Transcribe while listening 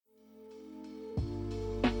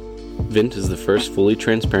Vint is the first fully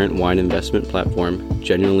transparent wine investment platform,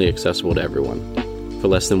 genuinely accessible to everyone. For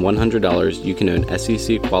less than $100, you can own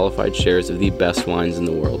SEC-qualified shares of the best wines in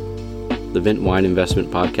the world. The Vint Wine Investment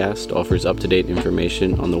Podcast offers up-to-date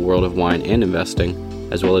information on the world of wine and investing,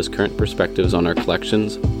 as well as current perspectives on our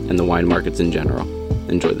collections and the wine markets in general.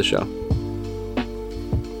 Enjoy the show.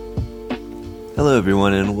 Hello,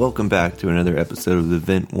 everyone, and welcome back to another episode of the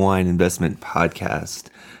Vint Wine Investment Podcast.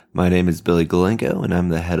 My name is Billy Galenko, and I'm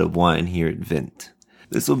the head of wine here at Vint.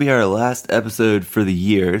 This will be our last episode for the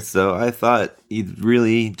year, so I thought it's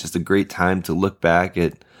really just a great time to look back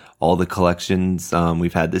at all the collections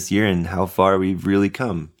we've had this year and how far we've really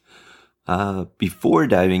come. Before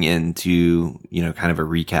diving into, kind of a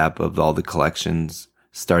recap of all the collections,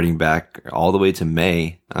 starting back all the way to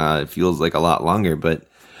May, it feels like a lot longer, but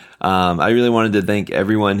I really wanted to thank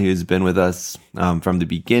everyone who's been with us from the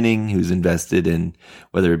beginning, who's invested in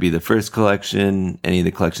whether it be the first collection, any of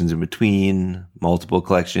the collections in between, multiple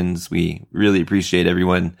collections. We really appreciate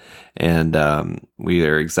everyone, and we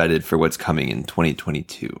are excited for what's coming in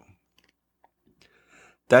 2022.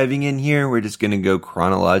 Diving in here, we're just going to go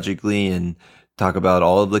chronologically and talk about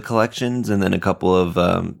all of the collections and then a couple of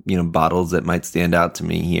bottles that might stand out to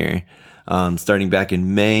me here. Starting back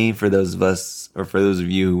in May, for those of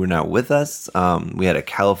you who were not with us, we had a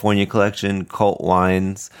California collection, Cult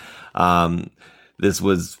Wines. This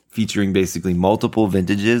was featuring basically multiple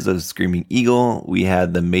vintages of Screaming Eagle. We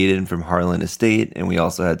had the Maiden from Harlan Estate, and we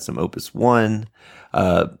also had some Opus One.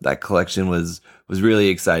 That collection was really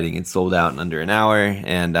exciting. It sold out in under an hour,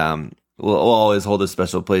 and will always hold a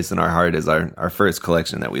special place in our heart as our first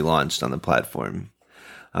collection that we launched on the platform.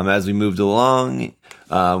 As we moved along,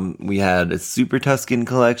 we had a Super Tuscan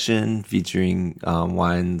collection featuring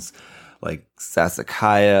wines like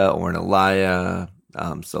Sassicaia, Ornellaia,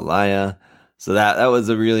 Solaya. So that was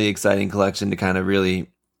a really exciting collection to kind of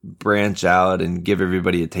really branch out and give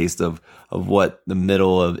everybody a taste of what the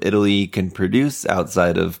middle of Italy can produce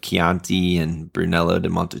outside of Chianti and Brunello di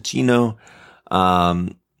Montalcino.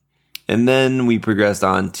 And then we progressed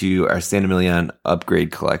on to our San Emilion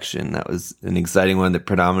upgrade collection. That was an exciting one that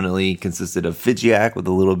predominantly consisted of Figeac with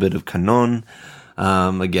a little bit of Canon.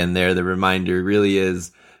 Again, the reminder really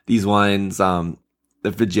is these wines, the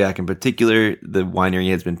Figeac in particular, the winery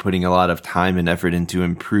has been putting a lot of time and effort into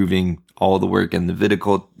improving all the work in the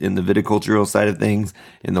viticultural side of things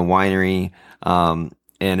in the winery. And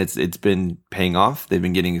it's been paying off. They've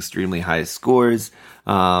been getting extremely high scores.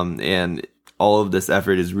 And all of this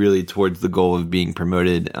effort is really towards the goal of being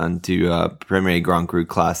promoted onto Premier Grand Cru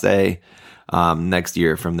Class A next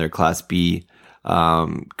year from their Class B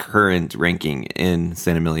current ranking in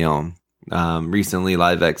San Emilion. Recently,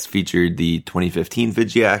 LiveX featured the 2015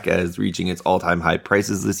 Figeac as reaching its all-time high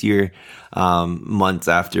prices this year, months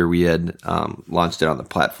after we had launched it on the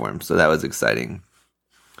platform. So that was exciting.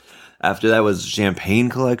 After that was Champagne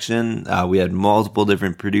collection. We had multiple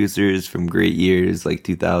different producers from great years like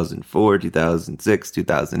 2004, 2006,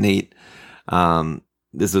 2008.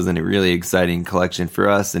 This was a really exciting collection for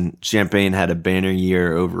us, and Champagne had a banner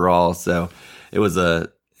year overall. So it was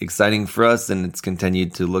exciting for us, and it's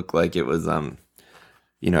continued to look like it was,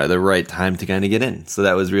 the right time to kind of get in. So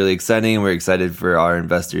that was really exciting, and we're excited for our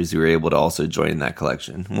investors who were able to also join that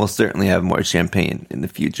collection. We'll certainly have more Champagne in the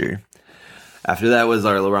future. After that was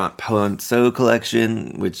our Laurent Poulenceau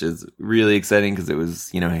collection, which is really exciting because it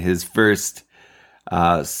was, his first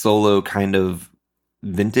solo kind of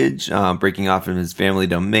vintage, breaking off from his family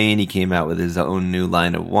domain. He came out with his own new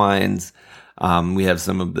line of wines. We have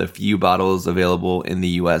some of the few bottles available in the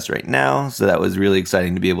US right now, so that was really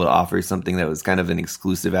exciting to be able to offer something that was kind of an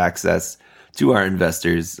exclusive access to our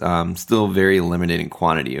investors, still very limited in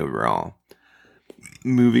quantity overall.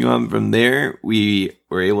 Moving on from there, we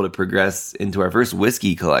were able to progress into our first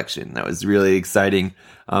whiskey collection. That was really exciting.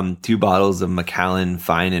 2 bottles of Macallan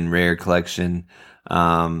Fine and Rare collection.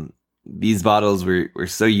 These bottles were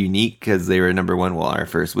so unique because they were number one, our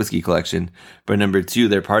first whiskey collection, but number 2,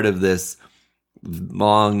 they're part of this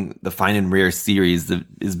the Fine and Rare series that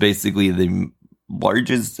is basically the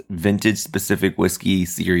largest vintage specific whiskey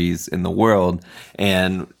series in the world.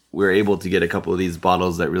 And we're able to get a couple of these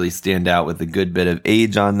bottles that really stand out with a good bit of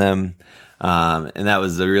age on them. And that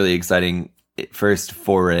was a really exciting first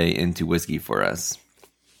foray into whiskey for us.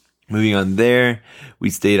 Moving on there, we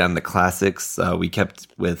stayed on the classics. We kept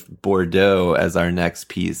with Bordeaux as our next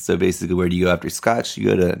piece. So basically, where do you go after Scotch? You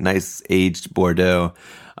go to nice aged Bordeaux.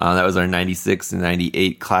 That was our 96 and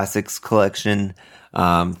 98 classics collection,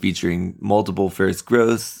 featuring multiple first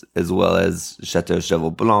growths as well as Chateau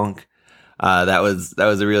Cheval Blanc. That was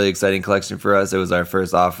a really exciting collection for us. It was our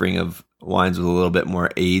first offering of wines with a little bit more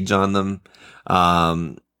age on them.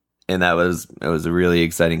 and it was a really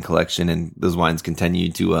exciting collection, and those wines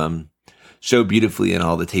continue to show beautifully in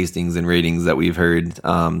all the tastings and ratings that we've heard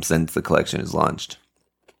since the collection is launched.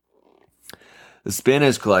 The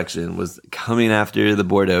Spanish collection was coming after the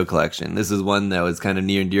Bordeaux collection. This is one that was kind of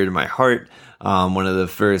near and dear to my heart. One of the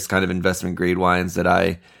first kind of investment grade wines that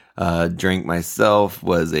I drank myself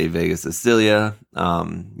was a Vega Sicilia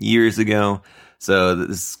years ago. So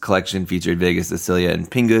this collection featured Vega Sicilia and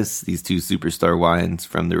Pingus, these two superstar wines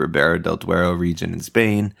from the Ribera del Duero region in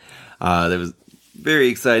Spain. That was very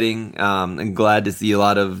exciting. And glad to see a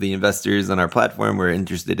lot of the investors on our platform were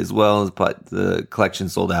interested as well. The collection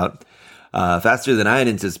sold out faster than I had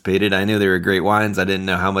anticipated. I knew they were great wines. I didn't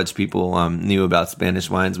know how much people knew about Spanish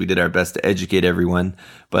wines. We did our best to educate everyone,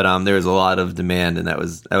 but there was a lot of demand, and that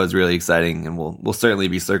was really exciting. And we'll certainly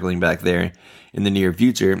be circling back there in the near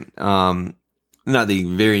future. Not the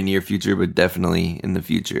very near future, but definitely in the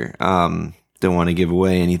future. Don't want to give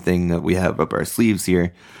away anything that we have up our sleeves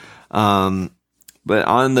here. But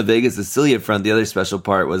on the Vega Sicilia front, the other special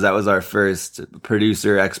part was that was our first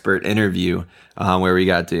producer expert interview, where we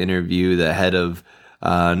got to interview the head of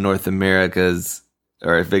North America's,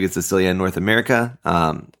 or Vega Sicilia in North America.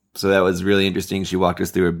 So that was really interesting. She walked us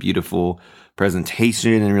through a beautiful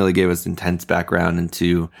presentation and really gave us intense background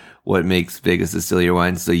into what makes Vega Sicilia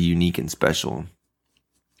wine so unique and special.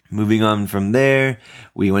 Moving on from there,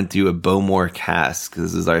 we went to a Bowmore cask.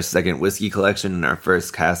 This is our second whiskey collection and our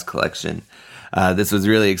first cask collection. This was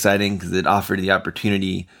really exciting because it offered the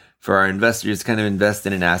opportunity for our investors to kind of invest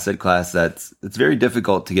in an asset class it's very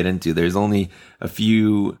difficult to get into. There's only a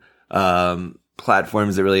few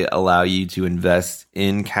platforms that really allow you to invest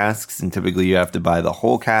in casks, and typically you have to buy the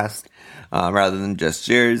whole cask rather than just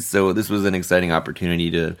shares. So this was an exciting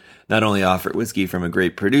opportunity to not only offer whiskey from a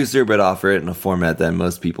great producer, but offer it in a format that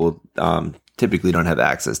most people typically don't have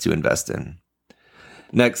access to invest in.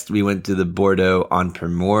 Next, we went to the Bordeaux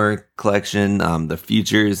Entrepreneur collection, the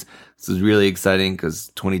Futures. This was really exciting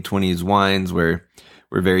because 2020's wines were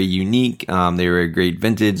very unique. They were a great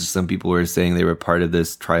vintage. Some people were saying they were part of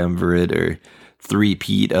this triumvirate or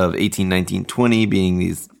three-peat of 18, 19, 20, being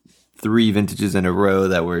these three vintages in a row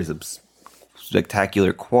that were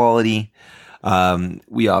spectacular quality.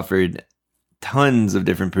 We offered tons of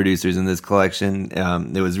different producers in this collection.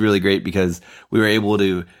 It was really great because we were able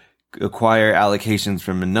to acquire allocations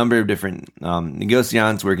from a number of different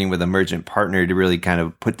negociants, working with a merchant partner to really kind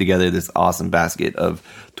of put together this awesome basket of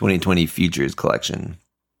 2020 Futures collection.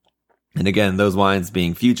 And again, those wines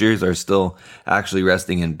being Futures are still actually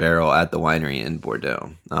resting in barrel at the winery in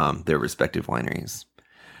Bordeaux, their respective wineries.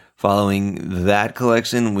 Following that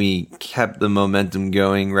collection, we kept the momentum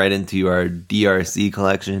going right into our DRC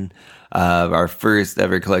collection, our first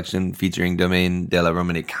ever collection featuring Domaine della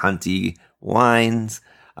Romanée-Conti wines.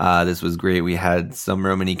 This was great. We had some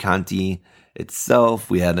Romanée-Conti itself.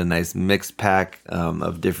 We had a nice mixed pack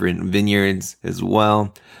of different vineyards as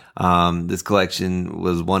well. This collection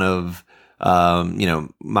was one of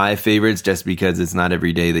my favorites, just because it's not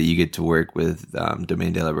every day that you get to work with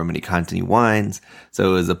Domaine della Romanée-Conti wines. So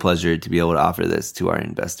it was a pleasure to be able to offer this to our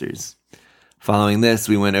investors. Following this,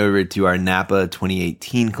 we went over to our Napa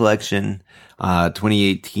 2018 collection.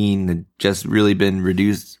 2018 had just really been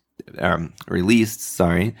released by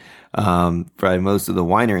most of the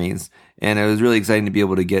wineries. And it was really exciting to be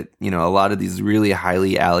able to get, a lot of these really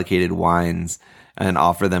highly allocated wines and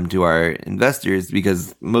offer them to our investors,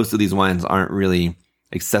 because most of these wines aren't really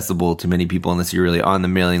accessible to many people unless you're really on the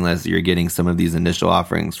mailing list. You're getting some of these initial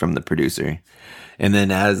offerings from the producer. And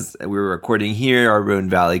then as we were recording here, our Rhone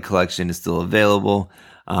Valley collection is still available.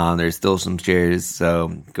 There's still some shares, so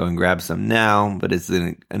go and grab some now. But it's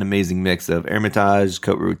an amazing mix of Hermitage,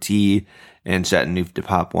 Côte Rôtie, and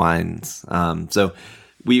Châteauneuf-du-Pape wines. So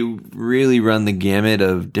we really run the gamut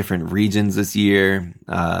of different regions this year,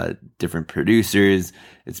 different producers.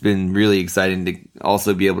 It's been really exciting to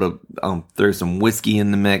also be able to throw some whiskey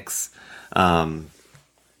in the mix.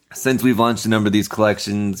 Since we've launched a number of these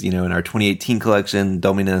collections, in our 2018 collection,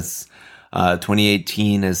 Dominus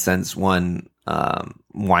 2018 has since won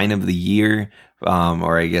Wine of the Year,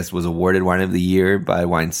 or I guess was awarded Wine of the Year by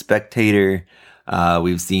Wine Spectator.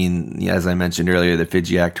 We've seen, as I mentioned earlier, the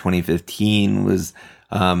Figeac 2015 was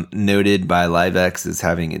noted by LiveX as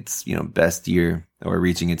having its best year, or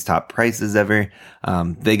reaching its top prices ever.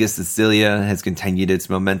 Vega Sicilia has continued its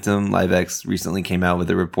momentum. LiveX recently came out with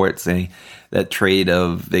a report saying that trade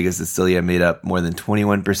of Vega Sicilia made up more than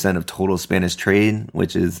 21% of total Spanish trade,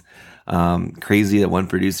 which is crazy that one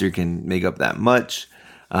producer can make up that much.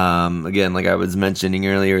 Again, like I was mentioning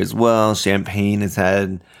earlier as well, Champagne has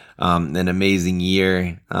had an amazing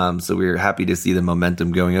year. So we were happy to see the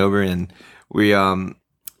momentum going over, and we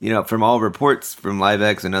from all reports from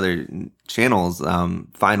LiveX and other channels,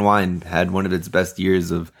 fine wine had one of its best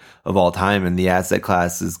years of all time, and the asset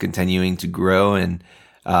class is continuing to grow, and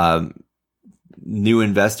new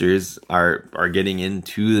investors are getting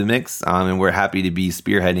into the mix, and we're happy to be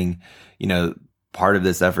spearheading, part of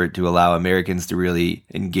this effort to allow Americans to really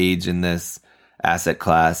engage in this asset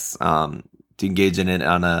class, to engage in it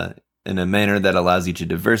in a manner that allows you to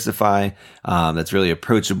diversify, that's really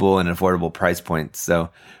approachable and affordable price points. So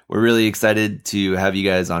we're really excited to have you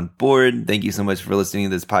guys on board. Thank you so much for listening to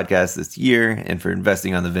this podcast this year and for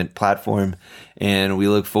investing on the Vint platform. And we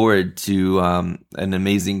look forward to an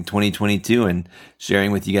amazing 2022 and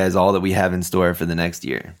sharing with you guys all that we have in store for the next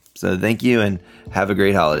year. So thank you and have a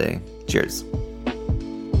great holiday. Cheers.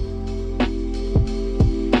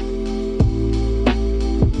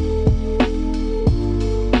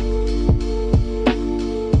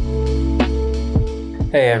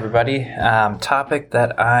 Hey everybody, topic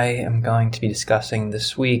that I am going to be discussing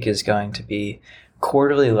this week is going to be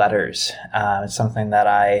quarterly letters. It's something that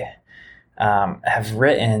I have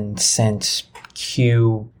written since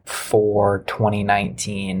Q4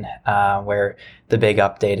 2019, where the big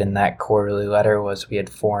update in that quarterly letter was we had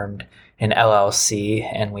formed an LLC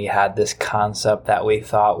and we had this concept that we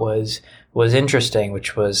thought was interesting,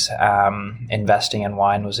 which was investing in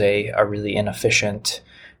wine was a really inefficient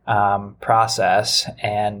process,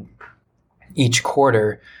 and each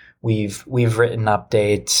quarter we've written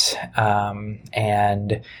updates,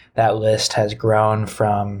 and that list has grown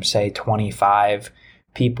from say 25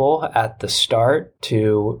 people at the start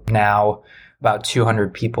to now about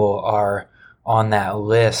 200 people are on that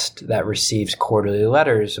list that receives quarterly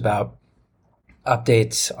letters about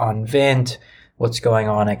updates on Vint, what's going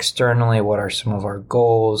on externally, what are some of our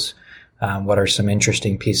goals, what are some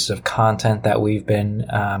interesting pieces of content that we've been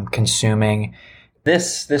consuming.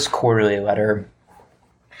 This quarterly letter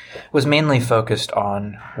was mainly focused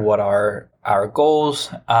on what are our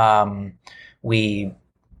goals. We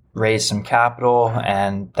raised some capital,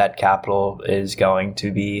 and that capital is going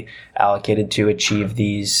to be allocated to achieve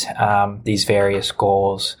these various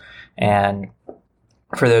goals. And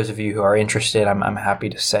for those of you who are interested, I'm happy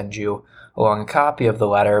to send you along a copy of the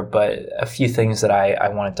letter, but a few things that I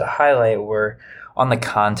wanted to highlight were on the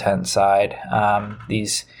content side.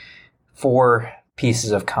 These 4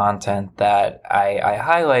 pieces of content that I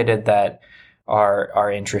highlighted that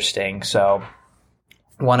are interesting. So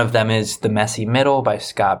one of them is The Messy Middle by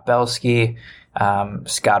Scott Belsky.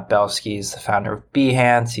 Scott Belsky is the founder of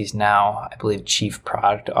Behance. He's now, I believe, Chief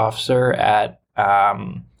Product Officer at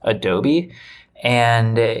Adobe.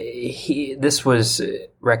 And this was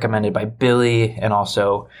recommended by Billy and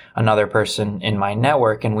also another person in my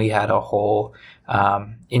network. And we had a whole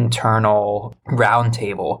internal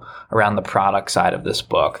roundtable around the product side of this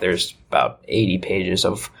book. There's about 80 pages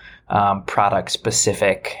of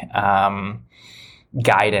product-specific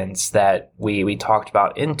guidance that we talked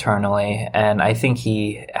about internally. And I think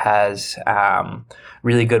he has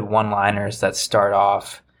really good one-liners that start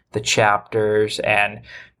off the chapters. And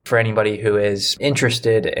for anybody who is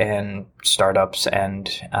interested in startups and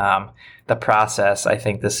the process, I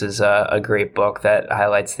think this is a great book that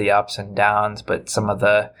highlights the ups and downs. But some of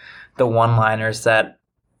the one-liners that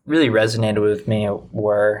really resonated with me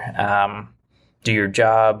were do your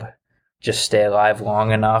job, just stay alive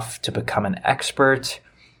long enough to become an expert,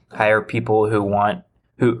 hire people who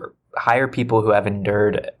have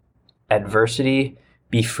endured adversity,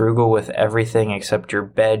 be frugal with everything except your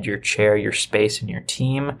bed, your chair, your space, and your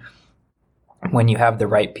team. When you have the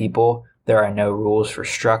right people, there are no rules for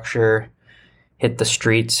structure. Hit the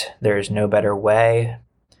streets, there is no better way.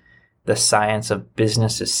 The science of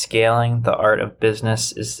business is scaling. The art of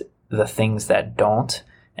business is the things that don't.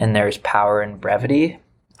 And there's power in brevity.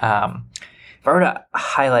 If I were to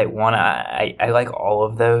highlight one, I like all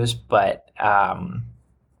of those, but I'm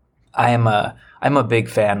a big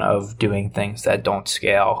fan of doing things that don't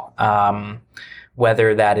scale.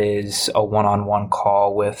 Whether that is a one-on-one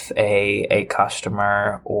call with a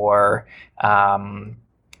customer or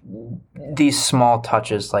these small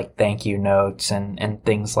touches like thank you notes and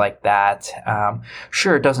things like that.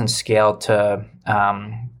 Sure, it doesn't scale to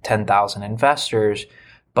 10,000 investors,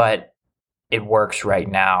 but it works right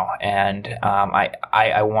now. And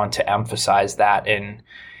I want to emphasize that in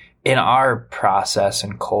our process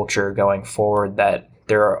and culture going forward, that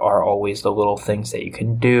there are always the little things that you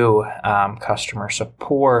can do, customer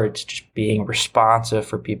support, just being responsive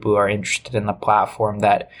for people who are interested in the platform,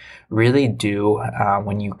 that really do,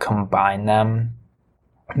 when you combine them,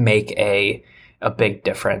 make a big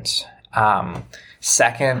difference.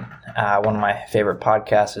 Second, one of my favorite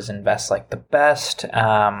podcasts is Invest Like the Best.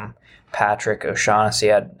 Patrick O'Shaughnessy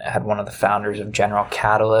had one of the founders of General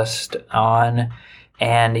Catalyst on,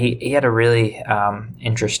 and he had a really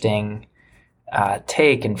interesting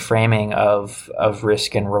take and framing of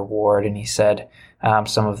risk and reward. And he said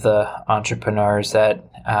some of the entrepreneurs that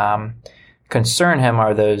concern him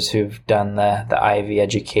are those who've done the Ivy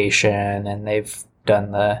education, and they've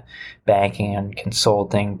done the banking and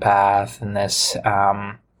consulting path, and this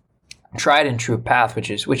tried and true path, which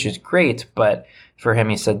is great. But for him,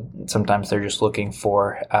 he said sometimes they're just looking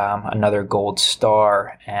for another gold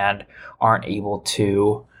star and aren't able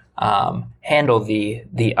to handle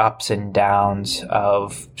the ups and downs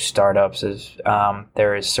of startups. As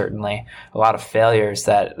there is certainly a lot of failures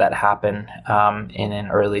that happen in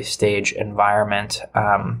an early stage environment.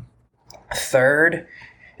 Third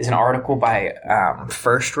is an article by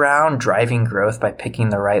First Round, Driving Growth by Picking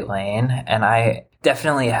the Right Lane. And I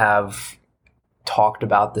definitely have talked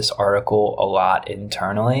about this article a lot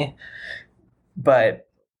internally, but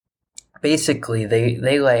basically they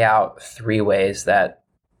lay out 3 ways that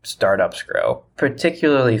startups grow,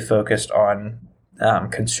 particularly focused on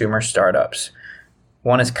consumer startups.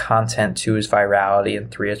 1 is content, 2 is virality, and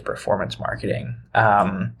 3 is performance marketing.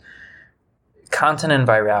 Content and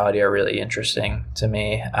virality are really interesting to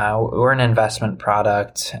me. We're an investment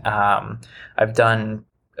product. I've done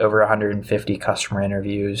over 150 customer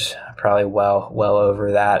interviews, probably well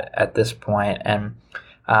over that at this point. And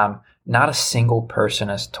not a single person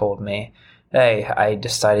has told me, hey, I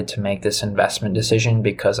decided to make this investment decision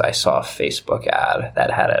because I saw a Facebook ad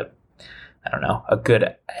that had a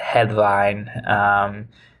good headline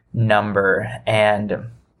number. And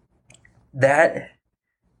that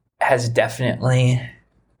has definitely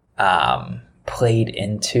played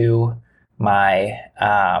into my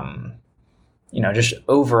just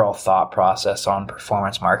overall thought process on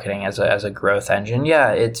performance marketing as a growth engine.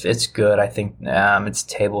 Yeah, it's good. I think it's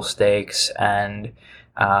table stakes, and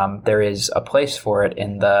there is a place for it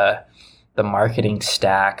in the marketing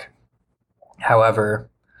stack. However,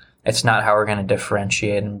 it's not how we're going to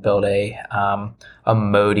differentiate and build a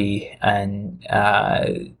moaty and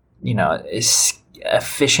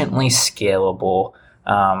efficiently scalable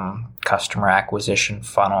customer acquisition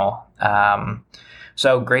funnel.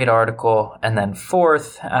 So great article. And then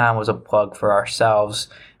 4th was a plug for ourselves.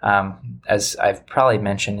 As I've probably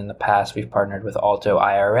mentioned in the past, we've partnered with Alto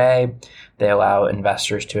IRA. They allow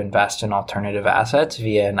investors to invest in alternative assets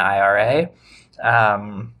via an IRA.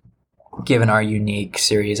 Given our unique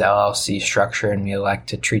Series LLC structure, and we elect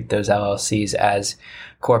to treat those LLCs as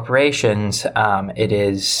corporations, it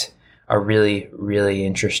is a really, really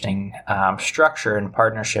interesting structure and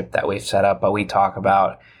partnership that we've set up. But we talk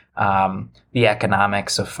about the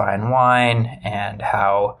economics of fine wine and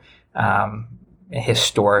how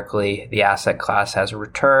historically the asset class has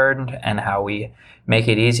returned, and how we make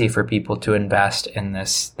it easy for people to invest in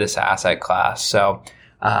this asset class. So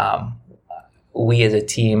we as a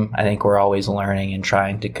team, I think we're always learning and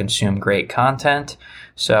trying to consume great content.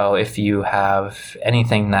 So if you have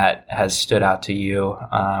anything that has stood out to you,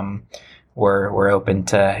 we're open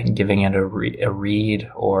to giving it a read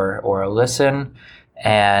or a listen.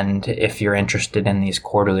 And if you're interested in these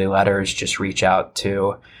quarterly letters, just reach out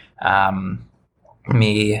to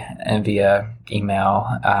me via email,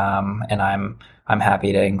 and I'm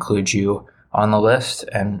happy to include you on the list.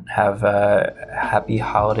 And have a happy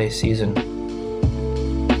holiday season.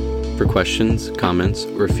 For questions, comments,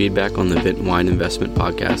 or feedback on the Vint Wine Investment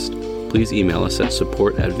Podcast, please email us at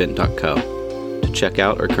support@vint.co. To check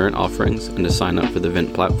out our current offerings and to sign up for the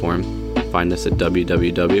Vint platform, find us at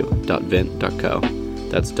www.vint.co.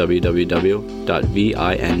 That's www.vint.co.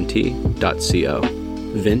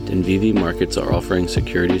 Vint and VV Markets are offering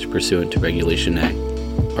securities pursuant to Regulation A.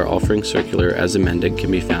 Our offering circular, as amended, can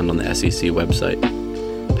be found on the SEC website.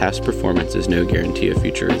 Past performance is no guarantee of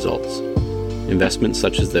future results. Investments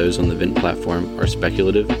such as those on the Vint platform are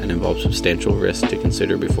speculative and involve substantial risk to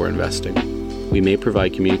consider before investing. We may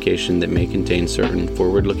provide communication that may contain certain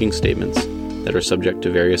forward-looking statements that are subject to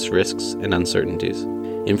various risks and uncertainties.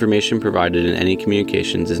 Information provided in any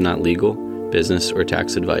communications is not legal, business, or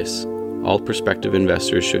tax advice. All prospective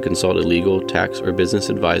investors should consult a legal, tax, or business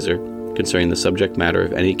advisor concerning the subject matter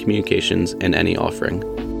of any communications and any offering.